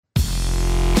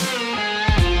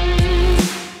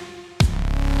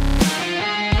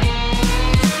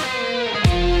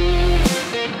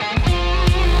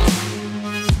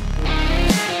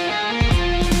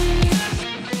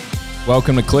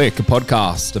Welcome to Click, a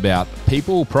podcast about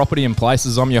people, property and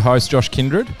places. I'm your host, Josh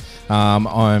Kindred.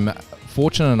 I'm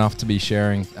fortunate enough to be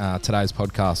sharing today's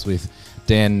podcast with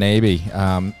Dan Nebe.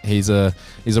 He's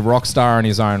a rock star in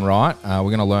his own right. We're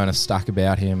going to learn a stack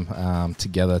about him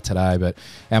together today, but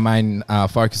our main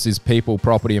focus is people,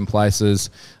 property and places.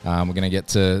 We're going to get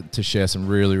to share some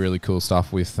really, really cool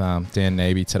stuff with Dan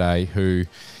Nebe today, who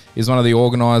is one of the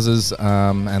organisers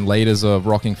and leaders of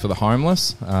Rockin for the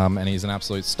Homeless, and he's an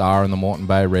absolute star in the Moreton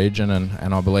Bay region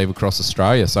and I believe across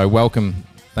Australia. So welcome.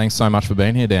 Thanks so much for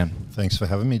being here, Dan. Thanks for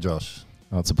having me, Josh.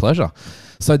 Oh, it's a pleasure.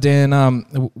 So, Dan,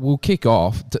 we'll kick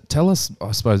off. Tell us,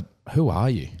 I suppose, who are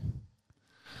you?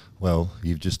 Well,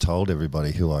 you've just told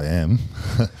everybody who I am.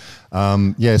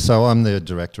 So I'm the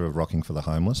director of Rockin for the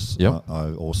Homeless. Yep.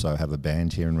 I also have a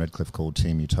band here in Redcliffe called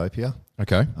Team Utopia.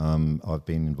 Okay. I've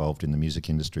been involved in the music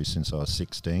industry since I was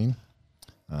 16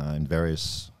 in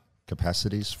various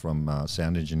capacities, from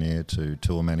sound engineer to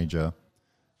tour manager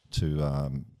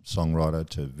to songwriter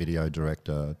to video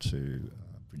director to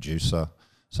producer.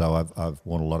 So I've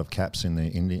worn a lot of caps in the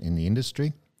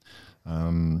industry.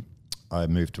 I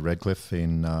moved to Redcliffe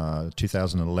in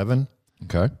 2011.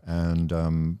 Okay.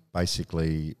 And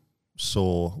basically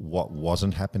saw what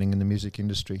wasn't happening in the music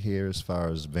industry here as far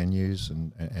as venues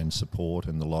and support,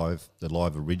 and the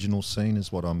live original scene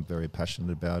is what I'm very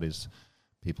passionate about, is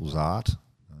people's art.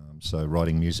 So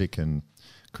writing music and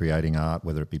creating art,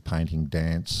 whether it be painting,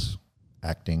 dance,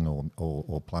 acting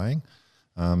or playing.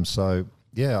 I've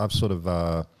sort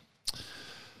of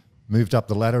moved up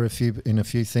the ladder in a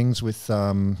few things with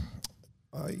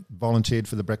I volunteered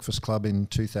for the Breakfast Club in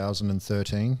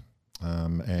 2013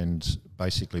 and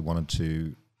basically wanted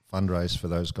to fundraise for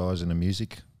those guys in a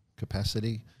music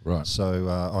capacity. Right. So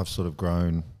I've sort of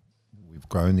we've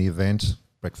grown the event.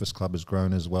 Breakfast Club has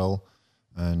grown as well,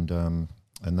 and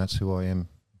that's who I am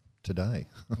today.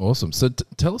 Awesome. So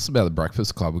tell us about the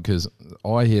Breakfast Club, because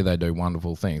I hear they do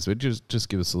wonderful things, but just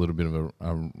give us a little bit of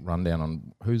a rundown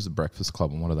on who's the Breakfast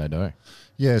Club and what do they do?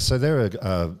 Yeah, so they're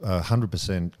a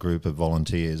 100% group of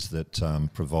volunteers that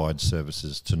provide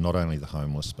services to not only the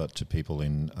homeless but to people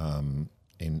in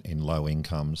low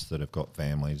incomes that have got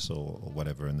families or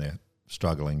whatever, and they're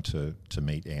struggling to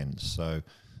meet ends. So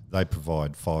they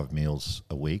provide 5 meals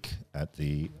a week at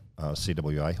the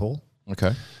CWA hall.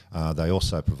 Okay. They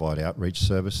also provide outreach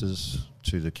services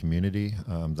to the community.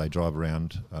 They drive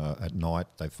around at night.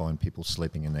 They find people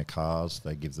sleeping in their cars.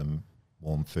 They give them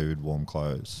warm food, warm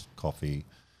clothes, coffee,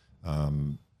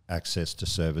 access to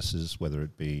services, whether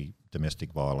it be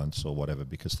domestic violence or whatever,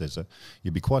 because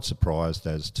you'd be quite surprised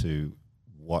as to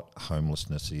what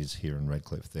homelessness is here in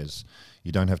Redcliffe.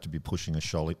 You don't have to be pushing a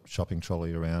shopping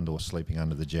trolley around or sleeping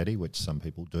under the jetty, which some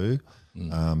people do,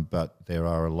 but there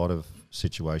are a lot of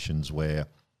situations where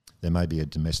there may be a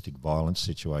domestic violence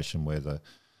situation where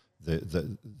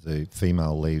the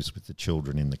female leaves with the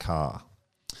children in the car.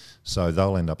 So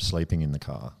they'll end up sleeping in the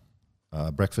car.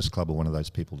 Breakfast Club are one of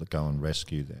those people that go and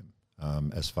rescue them,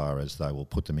 as far as they will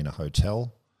put them in a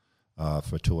hotel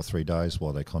for 2 or 3 days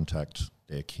while they contact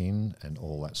their kin and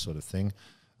all that sort of thing.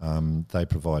 They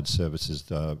provide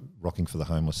services. Rockin for the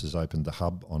Homeless has opened the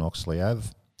hub on Oxley Ave,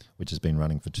 which has been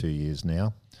running for 2 years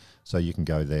now. So you can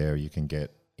go there, you can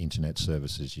get internet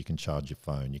services, you can charge your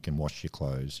phone, you can wash your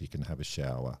clothes, you can have a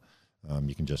shower,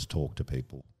 you can just talk to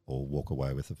people or walk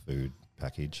away with a food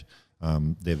package.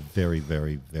 They're very,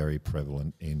 very, very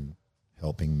prevalent in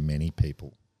helping many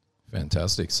people.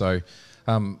 Fantastic. So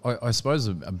I suppose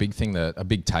a big thing, a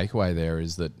big takeaway there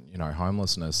is that,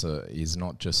 homelessness is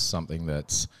not just something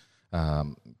that's,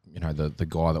 the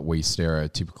guy that we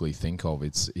stereotypically think of.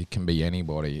 It can be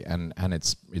anybody, and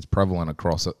it's prevalent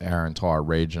across our entire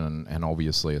region and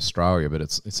obviously Australia, but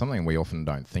it's something we often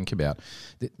don't think about.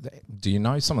 Do you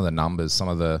know some of the numbers, some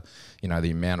of the,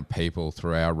 the amount of people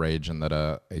through our region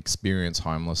that experience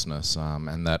homelessness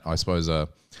and that I suppose are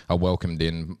welcomed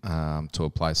in to a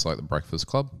place like the Breakfast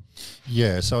Club?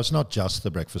 Yeah, so it's not just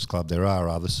the Breakfast Club. There are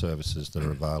other services that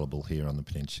are available here on the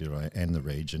peninsula and the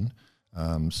region.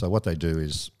 So what they do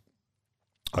is,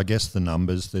 I guess the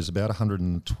numbers, there's about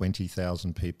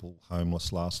 120,000 people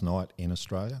homeless last night in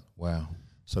Australia. Wow.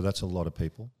 So that's a lot of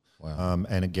people. Wow.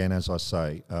 And again, as I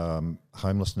say,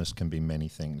 homelessness can be many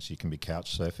things. You can be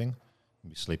couch surfing, you can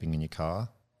be sleeping in your car.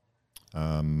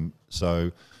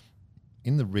 So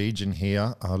in the region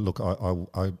here, look,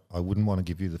 I wouldn't want to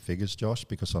give you the figures, Josh,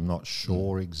 because I'm not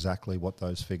sure exactly what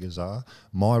those figures are.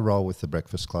 My role with the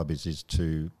Breakfast Club is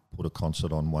to put a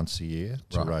concert on once a year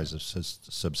to raise a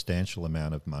substantial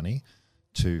amount of money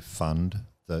to fund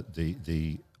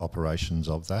the operations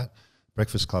of that.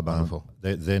 Breakfast Club aren't,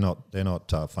 they're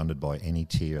not funded by any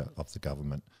tier of the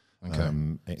government. Okay.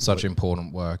 Such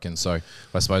important work. And so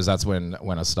I suppose that's when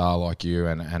a star like you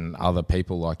and other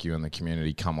people like you in the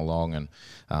community come along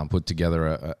and put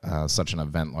together such an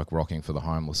event like Rocking for the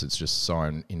Homeless. It's just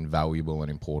so invaluable and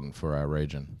important for our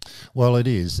region. Well, it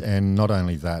is. And not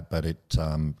only that, but it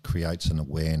creates an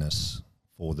awareness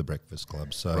for the Breakfast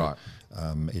Club. So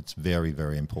it's very,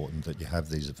 very important that you have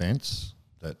these events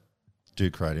that do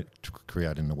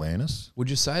create an awareness. Would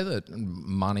you say that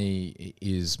money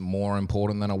is more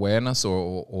important than awareness,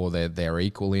 or they're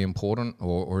equally important,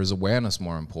 or is awareness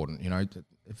more important? You know,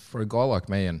 for a guy like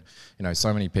me and, you know,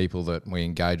 so many people that we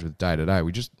engage with day to day,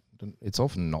 it's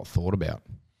often not thought about.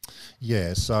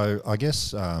 Yeah, so I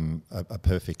guess a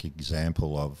perfect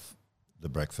example of the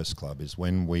Breakfast Club is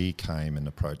when we came and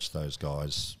approached those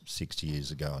guys 6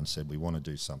 years ago and said, we want to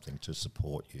do something to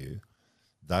support you.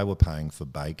 They were paying for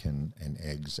bacon and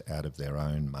eggs out of their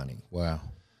own money. Wow.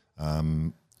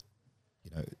 You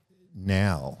know,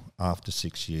 now, after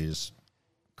 6 years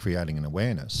creating an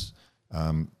awareness,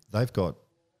 they've got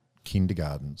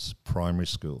kindergartens, primary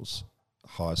schools,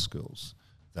 high schools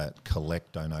that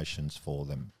collect donations for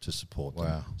them to support them.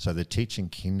 Wow. So they're teaching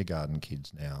kindergarten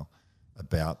kids now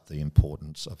about the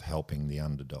importance of helping the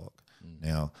underdog.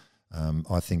 Now,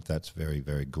 I think that's very,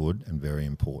 very good and very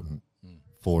important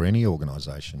for any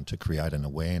organisation to create an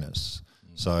awareness.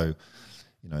 So,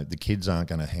 you know, the kids aren't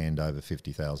going to hand over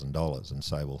 $50,000 and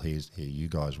say, well, here, you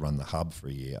guys run the hub for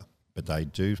a year. But they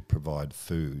do provide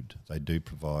food, they do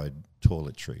provide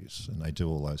toiletries, and they do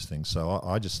all those things. So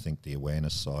I just think the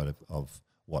awareness side of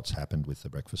what's happened with the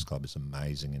Breakfast Club is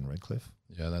amazing in Redcliffe.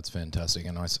 Yeah, that's fantastic.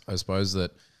 And I suppose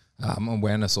that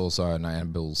awareness also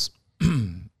enables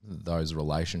those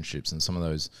relationships and some of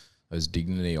those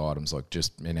dignity items, like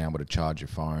just being able to charge your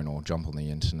phone or jump on the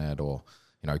internet or,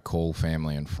 you know, call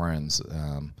family and friends,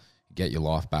 get your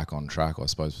life back on track, I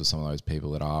suppose, for some of those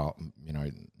people that are, you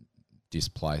know,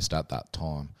 displaced at that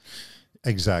time.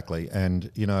 Had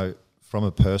And, you know, from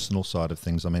a personal side of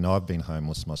things, I mean, I've been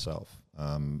homeless myself.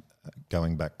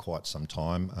 Going back quite some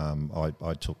time, I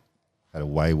had a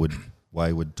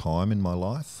wayward time in my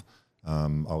life.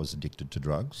 I was addicted to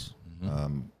drugs,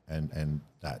 and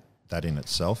that in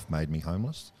itself made me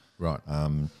homeless. Right.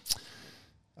 And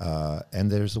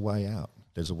there's a way out.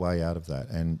 There's a way out of that.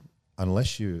 And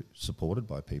unless you're supported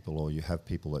by people, or you have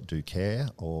people that do care,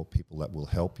 or people that will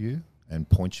help you and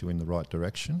point you in the right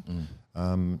direction,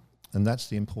 and that's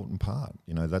the important part.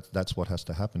 You know, that's what has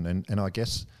to happen. And I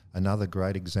guess another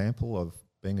great example of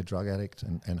being a drug addict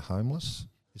and homeless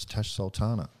is Tash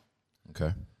Sultana.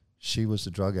 Okay. She was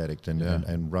a drug addict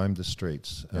and roamed the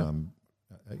streets. Yep.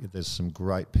 There's some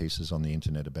great pieces on the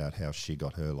internet about how she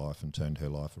got her life and turned her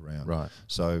life around. Right.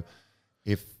 So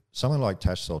if someone like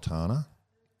Tash Sultana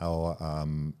or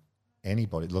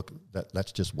anybody, look,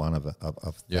 that's just one of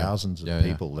thousands of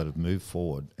people that have moved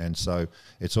forward. And so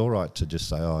it's all right to just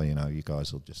say, oh, you know, you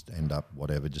guys will just end up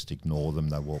whatever, just ignore them,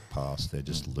 they walk past, they're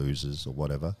just losers or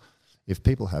whatever. If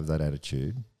people have that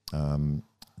attitude,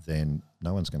 then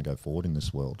no one's going to go forward in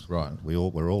this world. Right.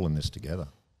 We're all in this together.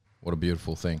 What a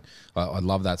beautiful thing. I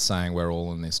love that saying, we're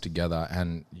all in this together.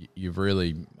 And you've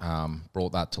really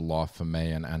brought that to life for me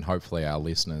and hopefully our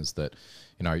listeners, that,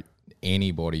 you know,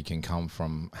 anybody can come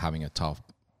from having a tough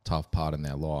part in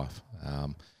their life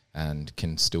and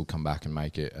can still come back and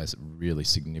make it a really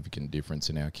significant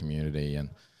difference in our community. And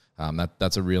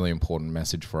that's a really important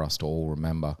message for us to all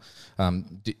remember.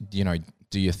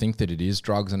 Do you think that it is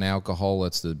drugs and alcohol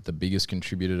that's the biggest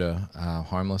contributor to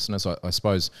homelessness? I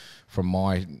suppose from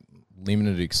my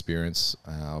limited experience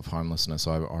of homelessness,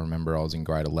 I remember I was in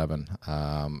grade 11.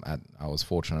 I was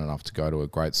fortunate enough to go to a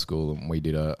great school, and we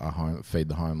did a Feed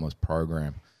the Homeless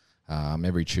program.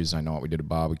 Every Tuesday night we did a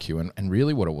barbecue, and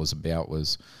really what it was about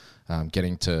was I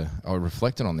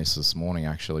reflected on this morning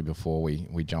actually before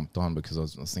we jumped on, because I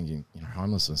was thinking, you know,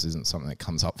 homelessness isn't something that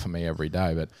comes up for me every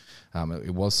day, but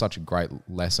it was such a great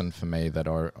lesson for me that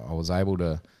I was able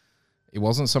to, it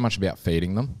wasn't so much about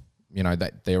feeding them, you know,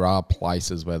 that there are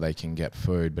places where they can get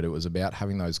food, but it was about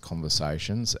having those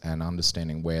conversations and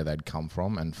understanding where they'd come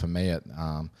from. And for me at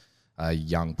a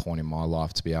young point in my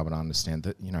life, to be able to understand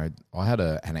that, you know, I had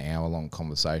an hour-long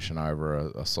conversation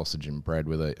over a sausage and bread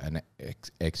with an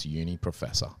ex-uni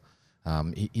professor.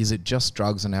 Is it just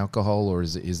drugs and alcohol, or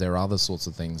is there other sorts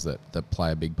of things that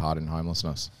play a big part in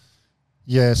homelessness?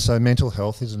 Yeah, so mental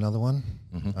health is another one.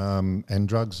 And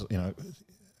drugs, you know,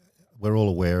 we're all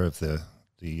aware of the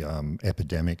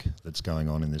epidemic that's going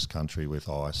on in this country with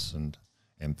ice and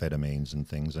amphetamines and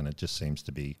things, and it just seems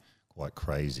to be quite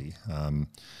crazy.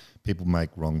 People make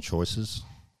wrong choices,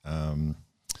 and,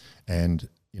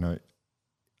 you know,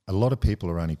 a lot of people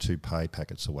are only 2 pay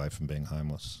packets away from being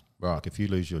homeless. Right. Like if you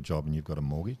lose your job and you've got a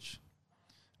mortgage,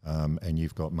 and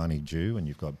you've got money due and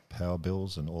you've got power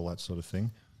bills and all that sort of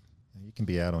thing, you can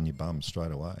be out on your bum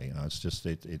straight away. You know, it's just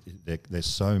there's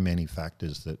so many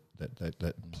factors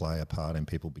that play a part in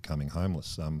people becoming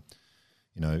homeless.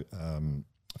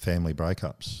 Family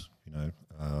breakups,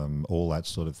 all that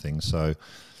sort of thing. So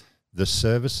the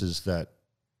services that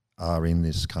are in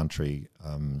this country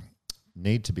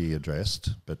need to be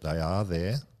addressed, but they are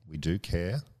there. We do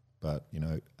care, but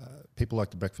people like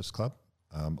the Breakfast Club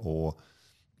or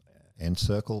End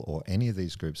Circle or any of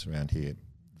these groups around here,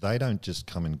 they don't just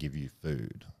come and give you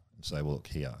food and say, well, look,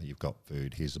 here, you've got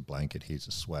food, here's a blanket, here's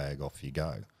a swag, off you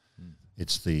go.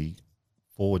 It's the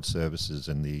forward services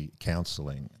and the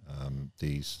counselling,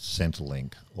 the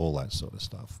Centrelink, all that sort of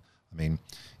stuff. I mean,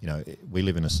 we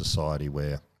live in a society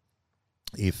where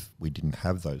if we didn't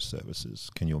have those services,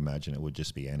 can you imagine it would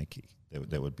just be anarchy?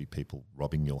 There would be people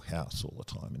robbing your house all the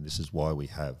time. And this is why we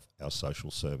have our social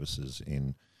services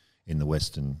in the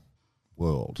Western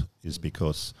world, is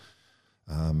because,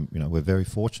 we're very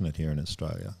fortunate here in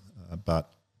Australia.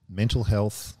 But mental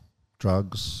health,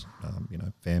 drugs,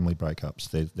 family breakups,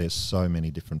 there's so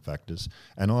many different factors.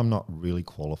 And I'm not really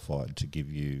qualified to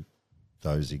give you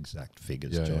those exact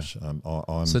figures, Josh.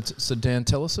 Yeah. So Dan,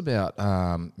 tell us about,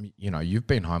 you've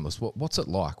been homeless. What's it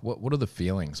like? What are the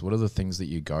feelings? What are the things that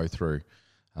you go through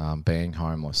being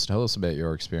homeless? Tell us about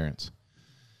your experience.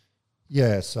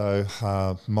 Yeah, so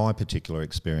my particular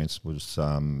experience was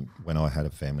when I had a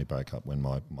family breakup, when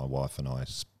my wife and I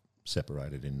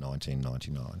separated in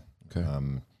 1999. Okay.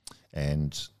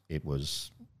 And it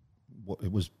was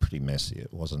pretty messy.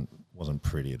 It wasn't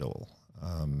pretty at all.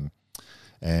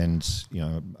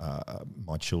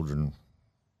 My children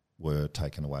were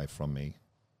taken away from me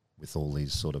with all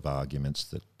these sort of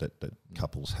arguments that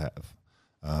couples have.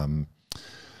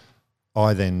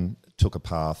 I then took a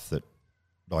path that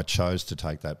I chose to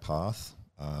take that path,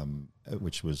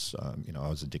 which was, I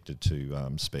was addicted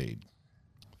to speed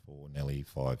for nearly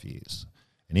 5 years.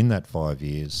 And in that 5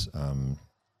 years, I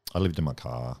lived in my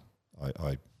car.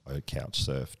 I couch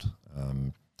surfed.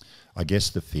 I guess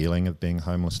the feeling of being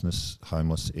homeless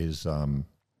is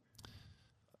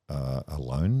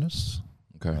aloneness.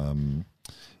 Okay.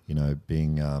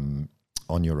 Being on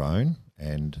your own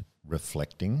and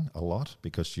reflecting a lot,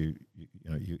 because you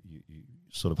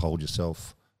sort of hold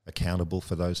yourself accountable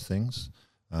for those things.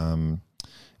 In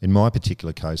my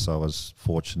particular case, I was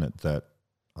fortunate that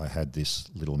I had this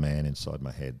little man inside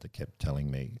my head that kept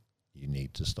telling me, you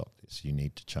need to stop this, you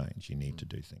need to change, you need to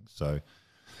do things. So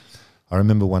I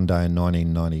remember one day in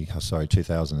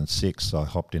 2006, I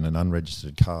hopped in an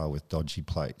unregistered car with dodgy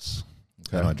plates.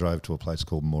 Okay. And I drove to a place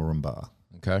called Moranbah,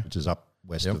 which is up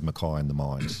west of Mackay in the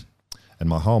mines. And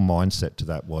my whole mindset to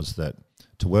that was that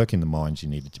to work in the mines, you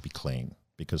needed to be clean,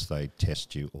 because they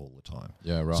test you all the time.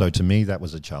 Yeah, right. So to me, that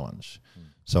was a challenge.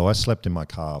 So I slept in my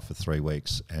car for 3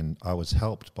 weeks, and I was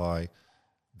helped by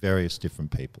various different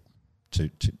people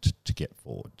to get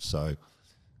forward. So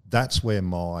that's where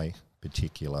my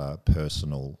particular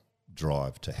personal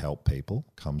drive to help people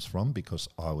comes from, because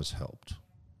I was helped.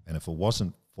 And if it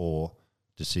wasn't for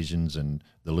decisions and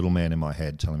the little man in my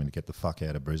head telling me to get the fuck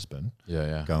out of Brisbane,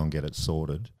 go and get it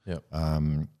sorted,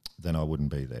 then I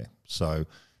wouldn't be there. So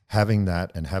having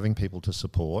that and having people to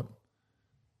support,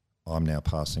 I'm now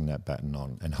passing that baton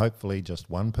on. And hopefully just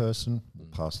one person will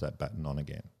pass that baton on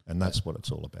again. And that's what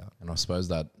it's all about. And I suppose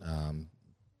that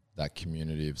that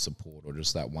community of support, or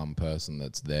just that one person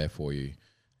that's there for you,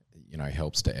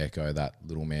 helps to echo that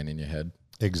little man in your head.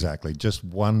 Exactly. Just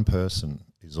one person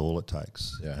is all it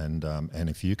takes. Yeah. And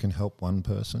if you can help one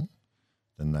person,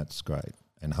 then that's great.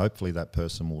 And hopefully that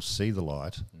person will see the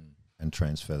light and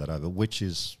transfer that over, which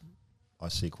is, I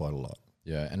see quite a lot.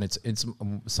 Yeah, and it's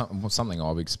something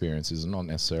I've experienced is not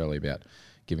necessarily about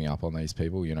giving up on these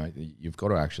people. You've got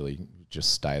to actually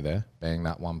just stay there, being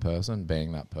that one person,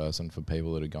 being that person for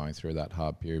people that are going through that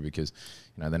hard period, because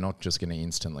they're not just going to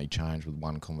instantly change with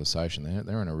one conversation.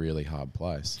 They're in a really hard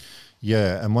place.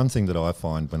 Yeah, and one thing that I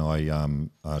find when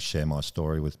I share my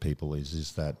story with people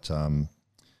is that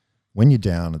when you're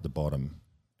down at the bottom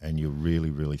and you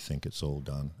really, really think it's all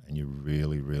done, and you're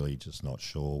really, really just not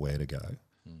sure where to go,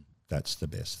 that's the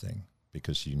best thing,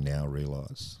 because you now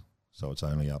realise. So it's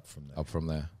only up from there. Up from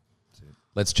there.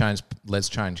 Let's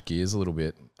change gears a little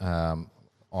bit. I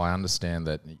understand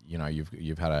that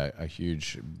you've had a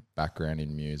huge background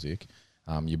in music.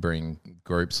 You bring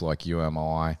groups like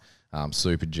UMI,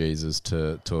 Super Jesus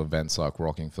to events like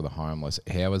Rockin for the Homeless.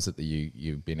 How is it that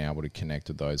you've been able to connect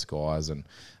with those guys, and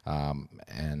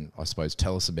I suppose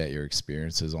tell us about your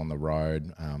experiences on the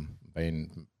road,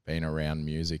 being around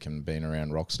music and being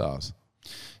around rock stars?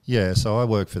 Yeah, so I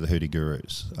work for the Hootie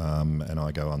Gurus, and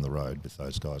I go on the road with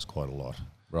those guys quite a lot.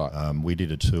 Right. We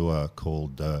did a tour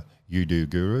called You Do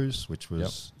Gurus, which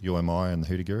was UMI and the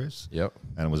Hootie Gurus. Yep.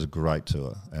 And it was a great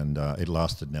tour, and it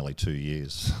lasted nearly 2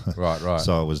 years. Right.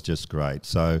 So it was just great.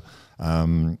 So,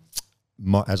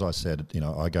 as I said,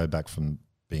 I go back from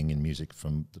being in music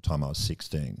from the time I was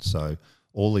 16. So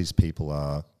all these people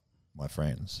are my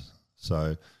friends.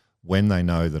 So when they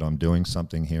know that I'm doing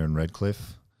something here in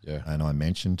Redcliffe, and I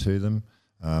mention to them,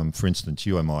 for instance,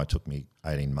 UMI took me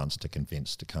 18 months to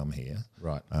convince to come here,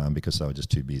 Right. Because they were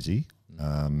just too busy.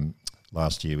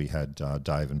 Last year we had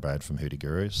Dave and Brad from Hootie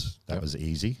Gurus. That was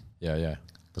easy. Yeah.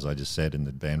 Because I just said in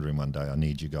the band room one day, I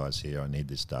need you guys here. I need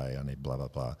this day. I need blah, blah,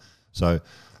 blah. So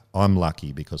I'm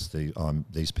lucky because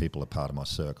these people are part of my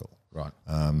circle. Right.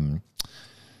 And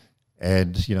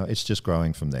it's just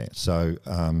growing from there. So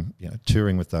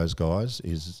touring with those guys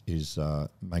is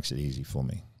makes it easy for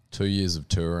me. 2 years of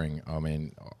touring. I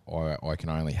mean, I can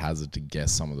only hazard to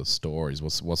guess some of the stories.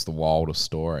 What's the wildest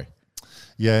story?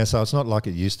 Yeah, so it's not like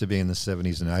it used to be in the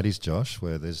 70s and 80s, Josh,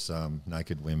 where there's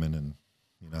naked women and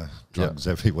drugs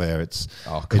everywhere. It's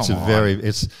a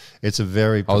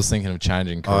very. I was thinking of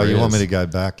changing careers. Oh, you want me to go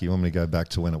back? You want me to go back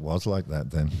to when it was like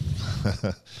that? Then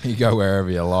you go wherever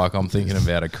you like. I'm thinking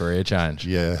about a career change.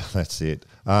 Yeah, that's it.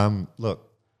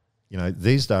 Look,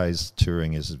 these days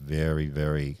touring is very,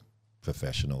 very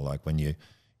professional. Like when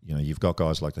you've got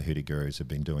guys like the Hootie Gurus who've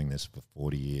been doing this for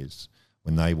 40 years.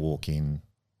 When they walk in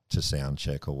to sound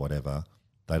check or whatever,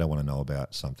 they don't want to know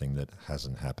about something that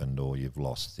hasn't happened or you've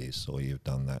lost this or you've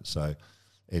done that. So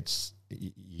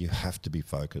you have to be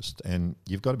focused, and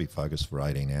you've got to be focused for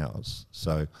 18 hours.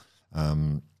 So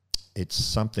it's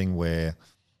something where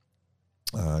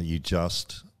you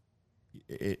just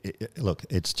look,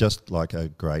 it's just like a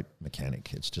great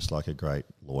mechanic. It's just like a great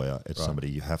lawyer. It's somebody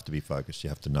you have to be focused. You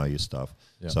have to know your stuff.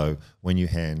 Yeah. So when you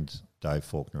hand Dave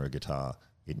Faulkner a guitar,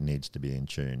 it needs to be in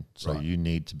tune. So you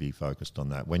need to be focused on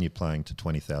that. When you're playing to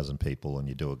 20,000 people and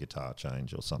you do a guitar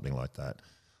change or something like that,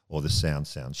 or the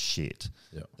sounds shit,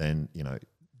 then,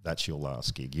 that's your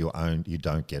last gig. You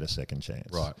don't get a second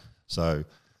chance. Right. So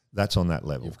that's on that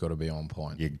level. You've got to be on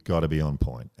point. You've got to be on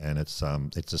point. And it's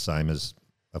the same as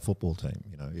a football team.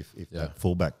 If that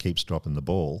fullback keeps dropping the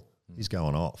ball, he's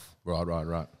going off.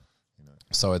 Right.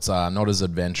 So it's not as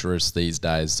adventurous these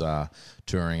days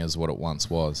touring as what it once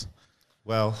was.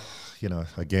 Well,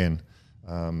 again,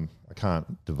 I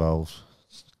can't divulge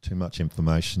too much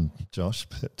information, Josh,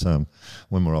 but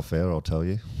when we're off air, I'll tell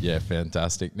you. Yeah,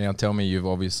 fantastic. Now, tell me, you've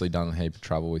obviously done a heap of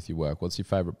travel with your work. What's your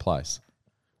favourite place?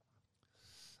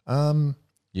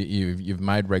 You've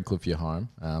made Redcliffe your home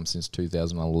since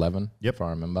 2011, if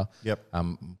I remember. Yep.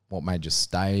 What made you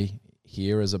stay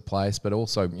here as a place, but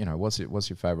also, what's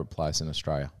your favourite place in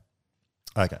Australia?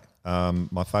 Okay.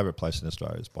 My favourite place in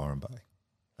Australia is Byron Bay.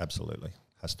 Absolutely,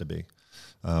 has to be.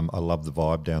 I love the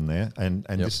vibe down there, and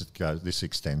this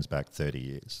extends back 30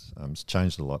 years. It's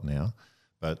changed a lot now,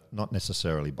 but not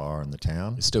necessarily Byron, the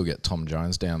town. You still get Tom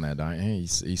Jones down there, don't you?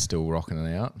 He's still rocking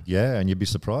it out. Yeah, and you'd be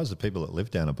surprised the people that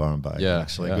live down at Byron Bay. Yeah,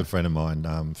 actually, a good friend of mine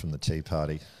from the Tea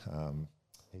Party.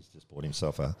 He's just bought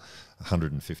himself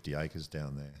 150 acres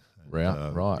down there.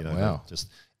 And, wow.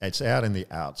 It's out in the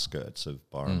outskirts of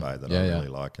Byron Bay that I really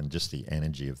like, and just the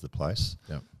energy of the place.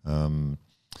 Yeah.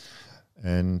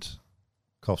 And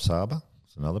Coffs Harbour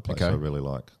is another place I really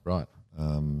like. Right.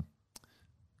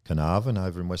 Carnarvon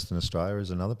over in Western Australia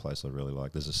is another place I really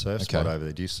like. There's a surf spot over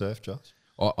there. Do you surf, Josh?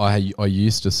 I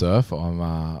used to surf.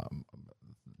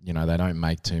 They don't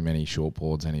make too many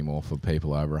shortboards anymore for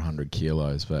people over 100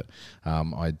 kilos, but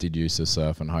I did used to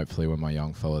surf, and hopefully when my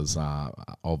young fellas are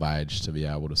of age to be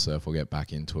able to surf, we'll get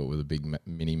back into it with a big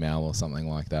mini mal or something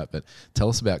like that. But tell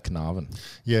us about Carnarvon.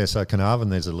 Yeah, so Carnarvon,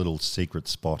 there's a little secret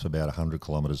spot about 100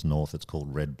 kilometres north. It's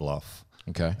called Red Bluff.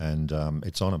 Okay. And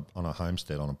it's on a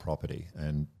homestead on a property,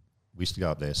 and we used to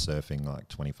go up there surfing like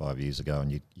 25 years ago,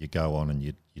 and you go on and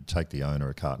you'd take the owner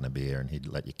a carton of beer and he'd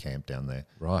let you camp down there.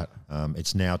 Right.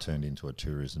 It's now turned into a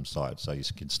tourism site, so you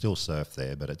can still surf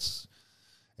there, but it's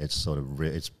sort of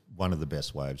it's one of the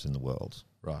best waves in the world.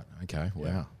 Right. Okay.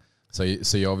 Yeah. Wow. So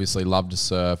you obviously love to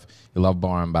surf. You love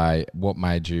Byron Bay. What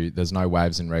made you? There's no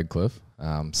waves in Redcliffe,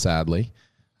 sadly.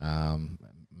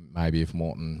 Maybe if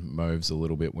Moreton moves a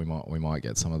little bit, we might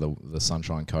get some of the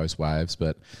Sunshine Coast waves.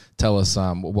 But tell us,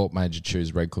 what made you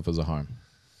choose Redcliffe as a home?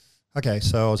 Okay,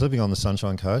 so I was living on the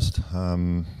Sunshine Coast.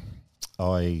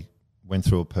 I went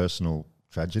through a personal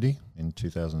tragedy in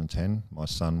 2010. My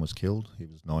son was killed. He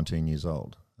was 19 years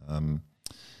old.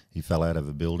 He fell out of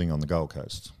a building on the Gold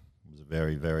Coast. It was a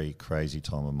very, very crazy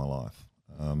time of my life.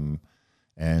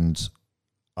 And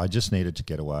I just needed to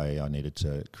get away. I needed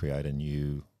to create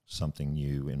something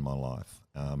new in my life.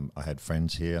 I had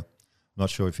friends here. I'm not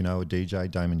sure if you know a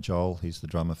DJ, Damon Joel. He's the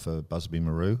drummer for Busby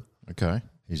Maroo. Okay.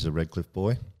 He's a Redcliffe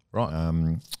boy.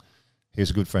 Right. He's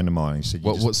a good friend of mine. He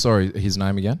said, sorry, his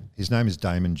name again? His name is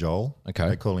Damon Joel. Okay.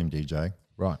 They call him DJ.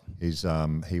 Right.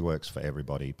 He works for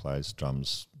everybody. He plays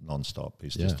drums non-stop.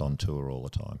 He's just on tour all the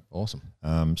time. Awesome.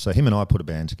 So him and I put a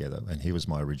band together, and he was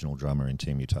my original drummer in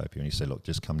Team Utopia. And he said, look,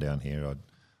 just come down here.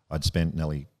 I'd spent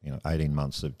nearly 18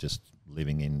 months of just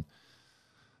living in.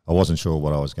 I wasn't sure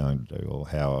what I was going to do or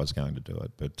how I was going to do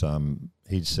it, but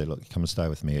he said, look, come and stay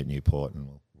with me at Newport, and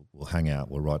we'll hang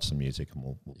out, we'll write some music, and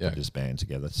we'll put this band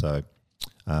together. So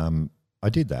I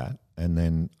did that, and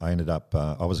then I ended up.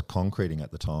 I was concreting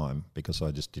at the time because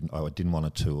I didn't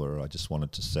want to tour. I just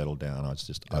wanted to settle down. I was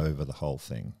just over the whole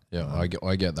thing. Yeah,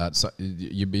 I get that. So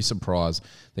you'd be surprised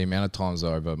the amount of times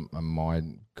over my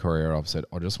career I've said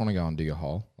I just want to go and dig a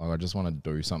hole. Like I just want to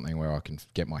do something where I can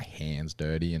get my hands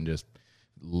dirty and just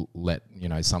let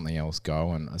something else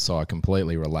go. And so I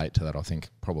completely relate to that. I think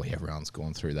probably everyone's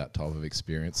gone through that type of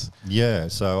experience. Yeah,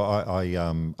 so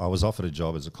I was offered a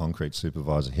job as a concrete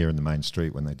supervisor here in the main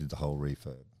street when they did the whole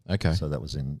refurb. Okay. So that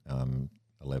was in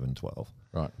 11, 12.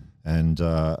 Right. And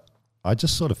I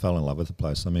just sort of fell in love with the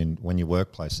place. I mean, when your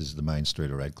workplace is the main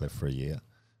street of Redcliffe for a year,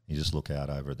 you just look out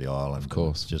over the island. Of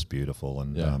course. It's just beautiful.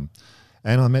 And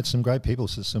and I met some great people.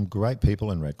 So some great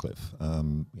people in Redcliffe,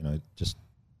 and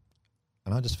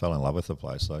I just fell in love with the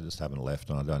place. So I just haven't left,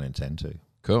 and I don't intend to.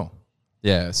 Cool.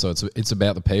 Yeah, so it's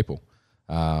about the people.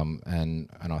 And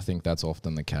I think that's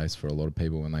often the case for a lot of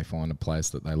people when they find a place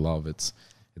that they love. It's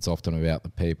often about the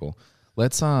people.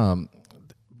 Let's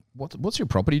what's your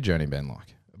property journey been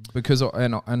like? Because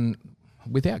and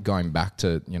without going back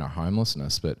to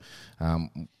homelessness, but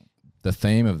the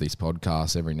theme of this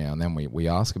podcast every now and then we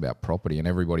ask about property, and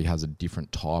everybody has a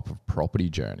different type of property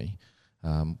journey.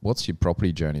 What's your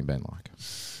property journey been like?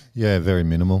 Yeah, very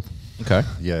minimal. Okay.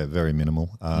 Yeah, very minimal.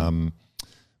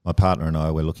 My partner and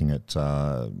I, we're looking at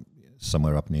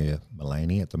somewhere up near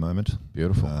Mullaney at the moment.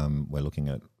 Beautiful. We're looking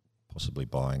at possibly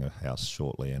buying a house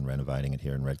shortly and renovating it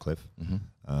here in Redcliffe.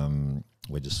 Mm-hmm.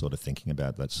 We're just sort of thinking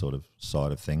about that sort of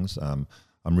side of things.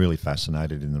 I'm really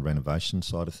fascinated in the renovation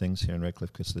side of things here in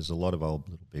Redcliffe because there's a lot of old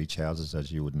little beach houses,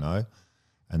 as you would know,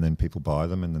 and then people buy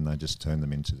them and then they just turn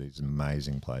them into these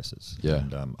amazing places. Yeah.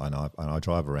 And I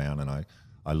drive around and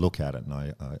I look at it and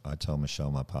I tell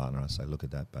Michelle, my partner, I say, look at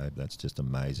that, babe, that's just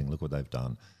amazing. Look what they've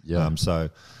done. Yeah.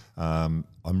 I'm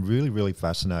really, really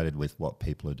fascinated with what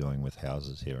people are doing with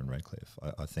houses here in Redcliffe.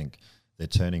 I think they're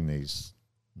turning these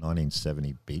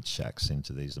 1970 beach shacks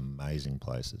into these amazing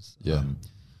places. Yeah.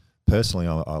 Personally,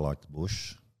 I like the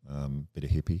bush, bit of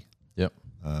hippie. Yep.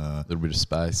 A little bit of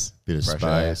space. Bit of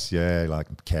space, yeah,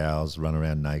 like cows run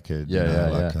around naked.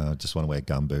 Yeah, just want to wear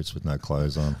gumboots with no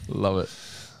clothes on. Love it.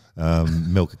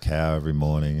 Milk a cow every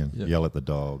morning and yell at the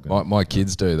dog. My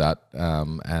kids do that,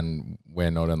 and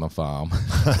we're not on the farm.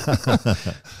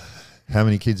 How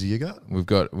many kids have you got? We've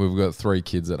got 3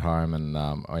 kids at home, and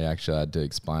I actually had to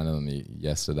explain to them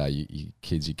yesterday. You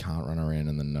kids, you can't run around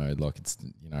in the nude. Like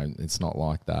it's not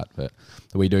like that. But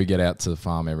we do get out to the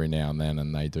farm every now and then,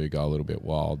 and they do go a little bit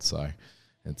wild. So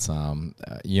it's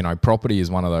property is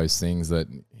one of those things that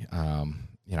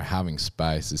having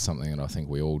space is something that I think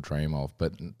we all dream of.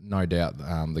 But no doubt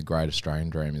the great Australian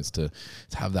dream is to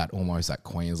have that almost that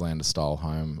Queenslander style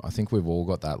home. I think we've all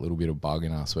got that little bit of bug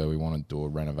in us where we want to do a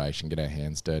renovation, get our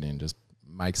hands dirty and just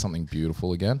make something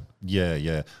beautiful again.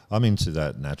 Yeah. I'm into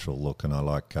that natural look, and I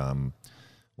like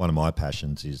one of my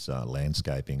passions is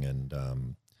landscaping, and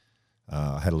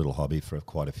I had a little hobby for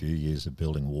quite a few years of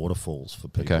building waterfalls for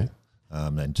people. Okay.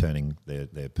 And turning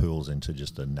their pools into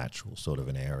just a natural sort of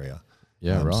an area.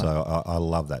 Yeah, right. So I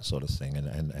love that sort of thing,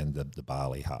 and the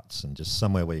Bali huts, and just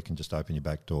somewhere where you can just open your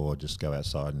back door, just go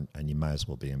outside, and you may as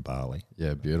well be in Bali.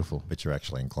 Yeah, beautiful. But you're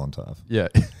actually in Clontarf. Yeah.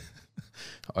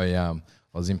 I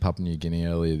was in Papua New Guinea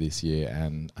earlier this year,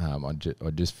 and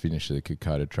I just finished the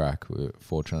Kokoda track. We were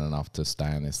fortunate enough to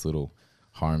stay in this little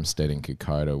homestead in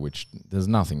Kokoda, which there's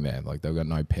nothing there. Like they've got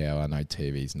no power, no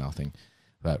TVs, nothing.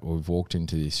 But we've walked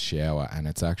into this shower, and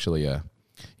it's actually you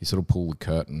sort of pull the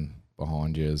curtain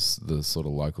behind you as the sort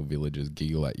of local villagers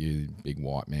giggle at you, big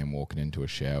white man walking into a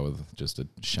shower with just a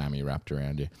chamois wrapped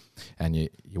around you. And you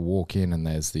walk in and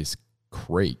there's this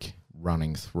creek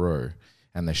running through,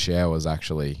 and the shower's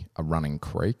actually a running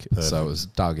creek. Perfect. So it was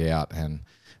dug out, and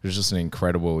it was just an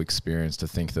incredible experience to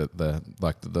think that the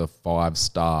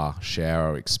 5-star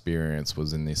shower experience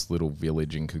was in this little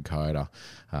village in Kokoda.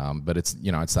 But it's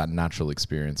that natural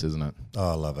experience, isn't it?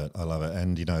 Oh, I love it.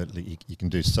 And you can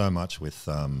do so much with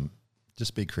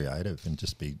just be creative and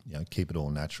just be, keep it all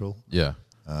natural. Yeah.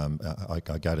 I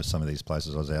go to some of these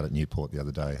places. I was out at Newport the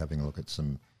other day having a look at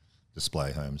some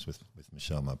display homes with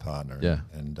Michelle, my partner. Yeah.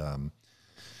 And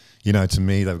to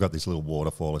me, they've got this little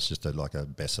waterfall. It's just like a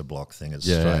Besser block thing. It's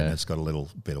straight and it's got a little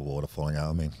bit of water falling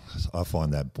out. I mean, I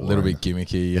find that boring. A little bit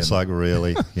gimmicky. It's like,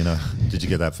 really, did you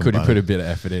get that from Could you Bunny? put a bit of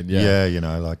effort in? Yeah.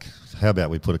 Yeah, like, how about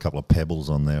we put a couple of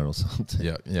pebbles on there or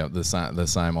something? Yeah, the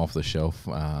same off the shelf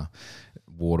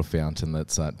water fountain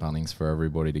that's at Bunnings for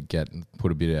everybody to get and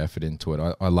put a bit of effort into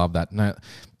it. I love that. Now,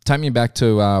 take me back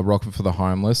to Rockin for the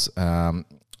Homeless.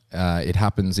 It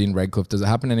happens in Redcliffe. Does it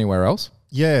happen anywhere else?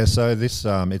 Yeah, so this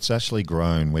it's actually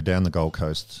grown. We're down the Gold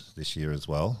Coast this year as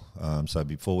well. So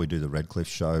before we do the Redcliffe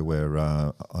show, we're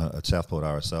at Southport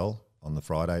RSL on the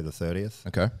Friday, the 30th.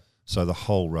 Okay. So the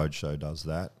whole road show does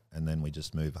that, and then we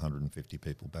just move 150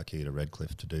 people back here to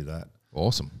Redcliffe to do that.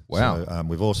 Awesome. Wow. So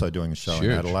we're also doing a show in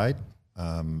Adelaide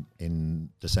in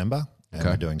December, and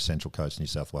we're doing Central Coast New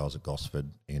South Wales at Gosford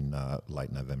in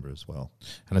late November as well.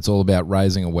 And it's all about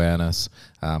raising awareness.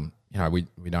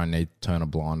 We don't need to turn a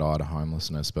blind eye to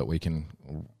homelessness, but we can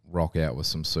rock out with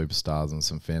some superstars and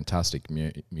some fantastic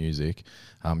music.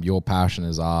 Your passion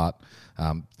is art.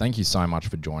 Thank you so much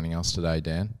for joining us today,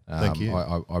 Dan. Thank you.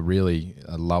 I really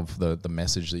love the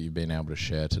message that you've been able to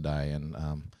share today, and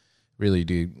really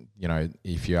do,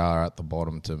 if you are at the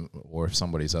bottom or if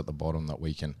somebody's at the bottom, that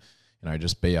we can,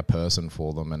 just be a person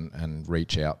for them and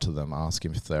reach out to them, ask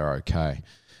if they're okay.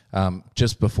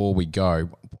 Just before we go,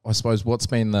 I suppose what's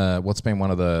been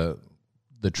one of the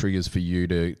triggers for you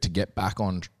to get back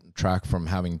on track from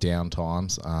having down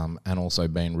times, and also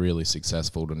being really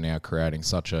successful to now creating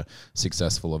such a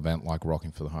successful event like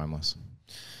Rockin for the Homeless?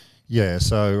 Yeah,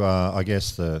 so I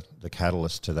guess the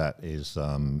catalyst to that is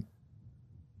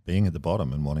being at the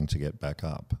bottom and wanting to get back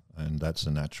up, and that's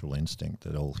a natural instinct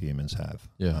that all humans have.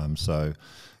 Yeah.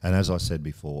 And as I said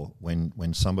before,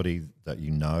 when somebody that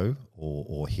you know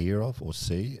or hear of or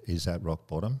see is at rock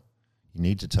bottom, you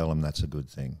need to tell them that's a good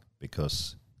thing,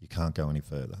 because you can't go any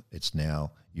further. It's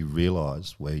now you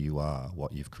realise where you are,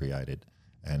 what you've created,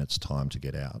 and it's time to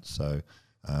get out. So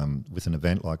with an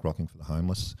event like Rockin for the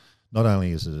Homeless, not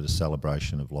only is it a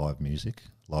celebration of live music,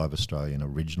 live Australian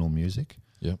original music,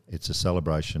 it's a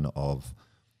celebration of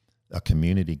a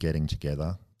community getting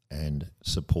together and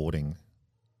supporting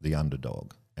the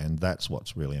underdog. And that's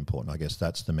what's really important. I guess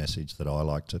that's the message that I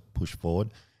like to push forward.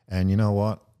 And you know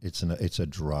what? It's a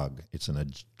drug. It's an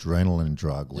adrenaline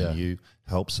drug when you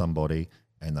help somebody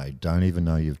and they don't even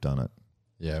know you've done it.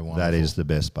 Yeah, wonderful. That is the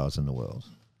best buzz in the world.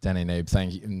 Danny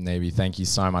Nebe, thank you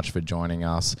so much for joining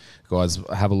us. Guys,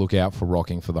 have a look out for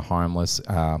Rockin for the Homeless.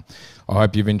 I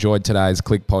hope you've enjoyed today's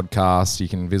Click podcast. You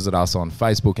can visit us on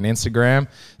Facebook and Instagram.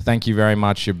 Thank you very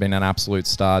much. You've been an absolute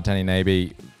star, Danny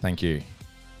Nebe. Thank you.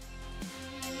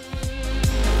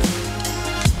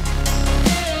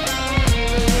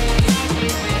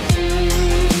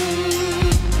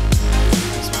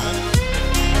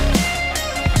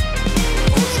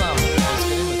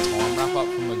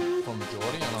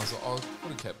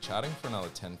 Chatting for another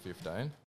 10-15.